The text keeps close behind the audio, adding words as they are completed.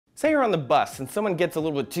Say you're on the bus and someone gets a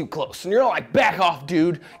little bit too close and you're like, back off,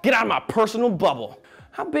 dude, get out of my personal bubble.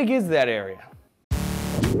 How big is that area?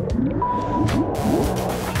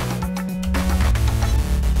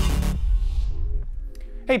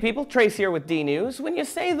 Hey people, Trace here with D News. When you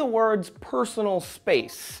say the words personal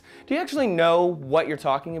space, do you actually know what you're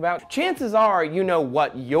talking about? Chances are you know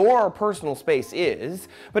what your personal space is,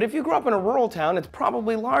 but if you grew up in a rural town, it's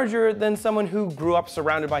probably larger than someone who grew up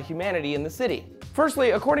surrounded by humanity in the city. Firstly,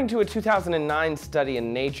 according to a 2009 study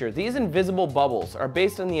in Nature, these invisible bubbles are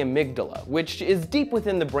based on the amygdala, which is deep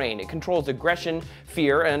within the brain. It controls aggression,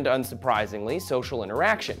 fear, and unsurprisingly, social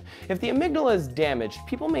interaction. If the amygdala is damaged,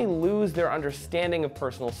 people may lose their understanding of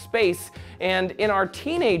personal space, and in our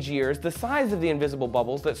teenage years, the size of the invisible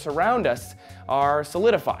bubbles that surround us are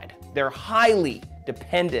solidified. They're highly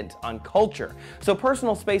dependent on culture. So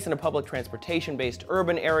personal space in a public transportation-based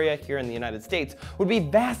urban area here in the United States would be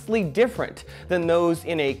vastly different than those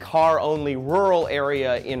in a car-only rural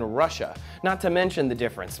area in Russia, not to mention the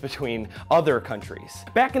difference between other countries.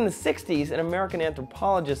 Back in the 60s, an American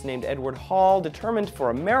anthropologist named Edward Hall determined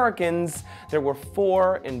for Americans there were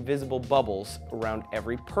 4 invisible bubbles around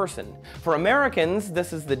every person. For Americans,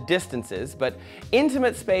 this is the distances, but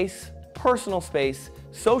intimate space, personal space,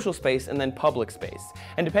 social space, and then public space.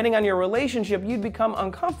 And depending on your relationship, you'd become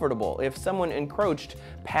uncomfortable if someone encroached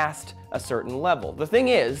past a certain level. The thing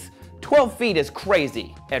is, 12 feet is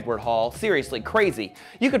crazy, Edward Hall. Seriously, crazy.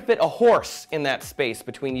 You could fit a horse in that space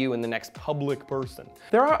between you and the next public person.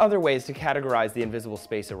 There are other ways to categorize the invisible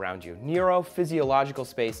space around you. Neurophysiological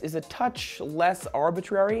space is a touch less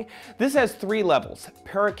arbitrary. This has 3 levels.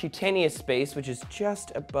 Pericutaneous space, which is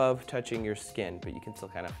just above touching your skin, but you can still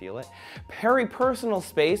kind of feel it. Peripersonal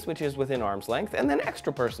space, which is within arm's length, and then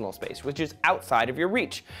extrapersonal space, which is outside of your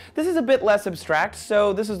reach. This is a bit less abstract,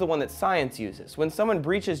 so this is the one that science uses. When someone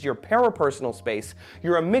breaches your peripersonal space,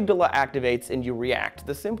 your amygdala activates and you react.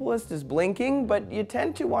 The simplest is blinking, but you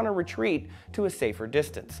tend to want to retreat to a safer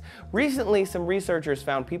distance. Recently, some researchers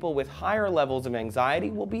found people with higher levels of anxiety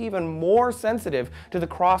will be even more sensitive to the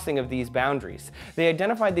crossing of these boundaries. They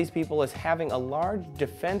identified these people as having a large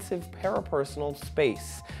defensive peripersonal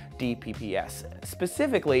space, DPPS,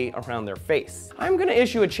 specifically around their face. I'm going to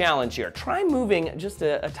issue a challenge here. Try moving just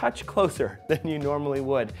a touch closer than you normally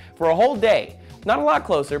would for a whole day. Not a lot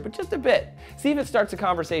closer, but just a bit. See if it starts a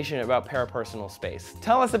conversation about peripersonal space.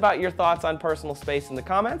 Tell us about your thoughts on personal space in the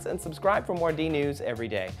comments and subscribe for more D News every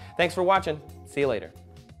day. Thanks for watching. See you later.